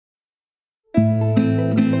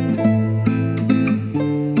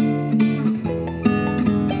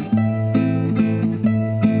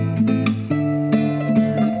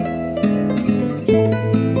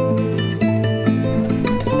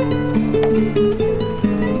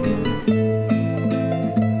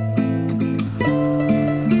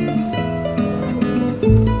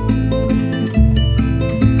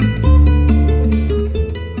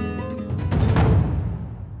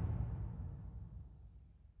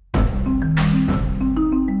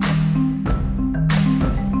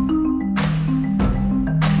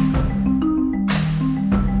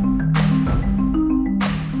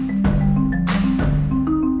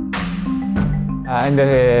In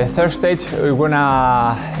the third stage, we're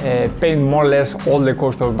gonna paint more or less all the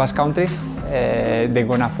coast of Basque Country. They're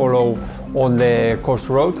gonna follow all the coast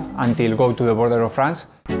road until go to the border of France.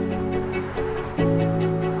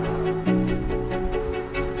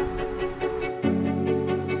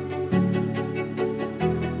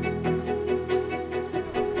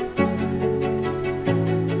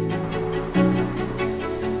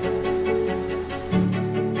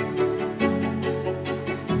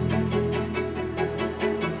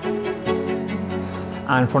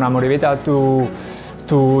 And from Amorebieta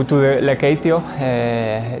to the Lake Eitio,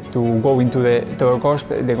 to go into the coast,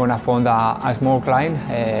 they're gonna find a small climb,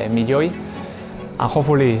 Milloy, and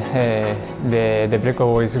hopefully the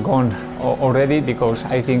Breco is gone already, because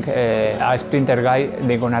I think a sprinter guy,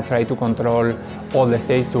 they're gonna try to control all the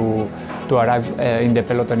stage to arrive in the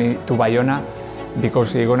peloton to Bayona,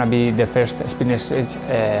 because it's gonna be the first sprinter stage,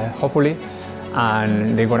 hopefully.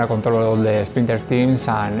 And they're gonna control all the sprinter teams,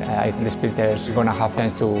 and I think the sprinters are gonna have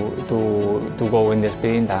chance to go in the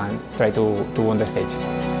sprint and try to win the stage.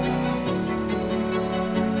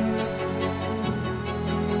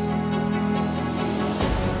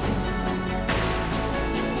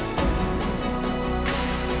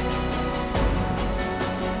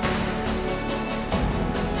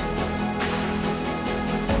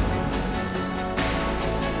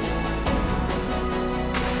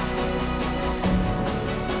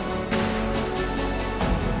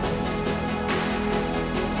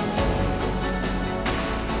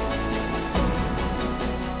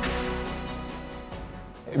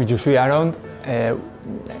 If you see around,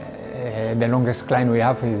 the longest climb we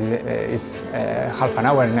have is half an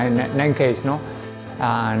hour, 9 km, no?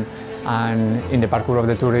 And in the parkour of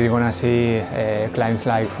the Tour, you're gonna see climbs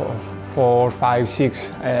like 4, 5,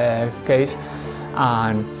 6 km,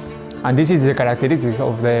 and this is the characteristic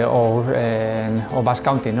of Basque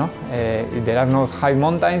Country, no? There are not high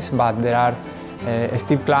mountains, but there are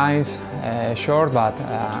steep climbs, short, but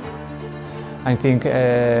I think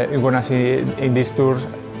you're gonna see in this tour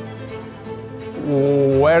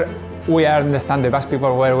where we understand the Basque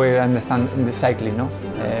people, where we understand the cycling. No?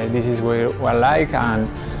 This is what we like, and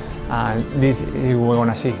this is what we're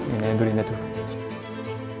gonna see during the tour.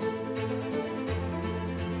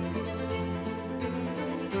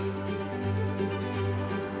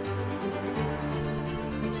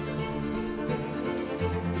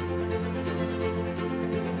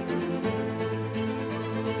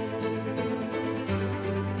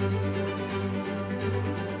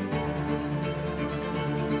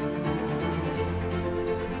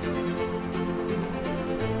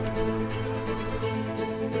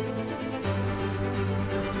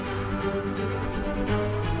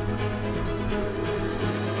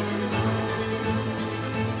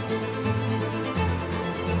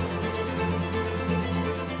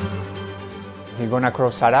 We're gonna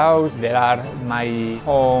cross Zarautz. There are my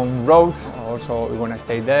home roads. Also, we're gonna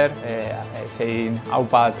stay there, saying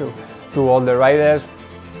aupa to all the riders,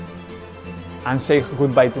 and say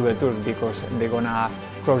goodbye to the tour, because they're gonna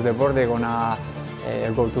cross the border. They're gonna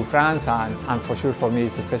go to France, and for sure for me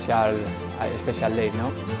it's a special day,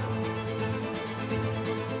 no?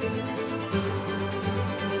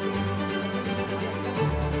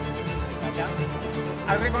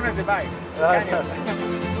 I recognize the bike.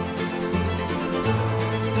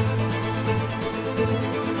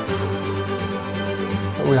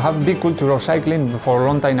 We have big culture of cycling for a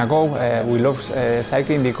long time ago. We love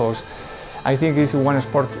cycling because I think it's one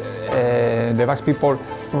sport the Basque people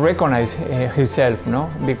recognize himself, no?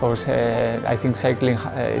 Because I think cycling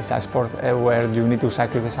is a sport where you need to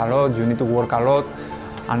sacrifice a lot, you need to work a lot,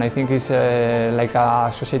 and I think it's like a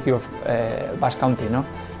society of Basque Country, no?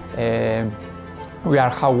 We are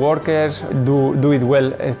hard workers, do it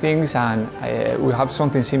well things, and we have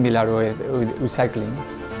something similar with cycling.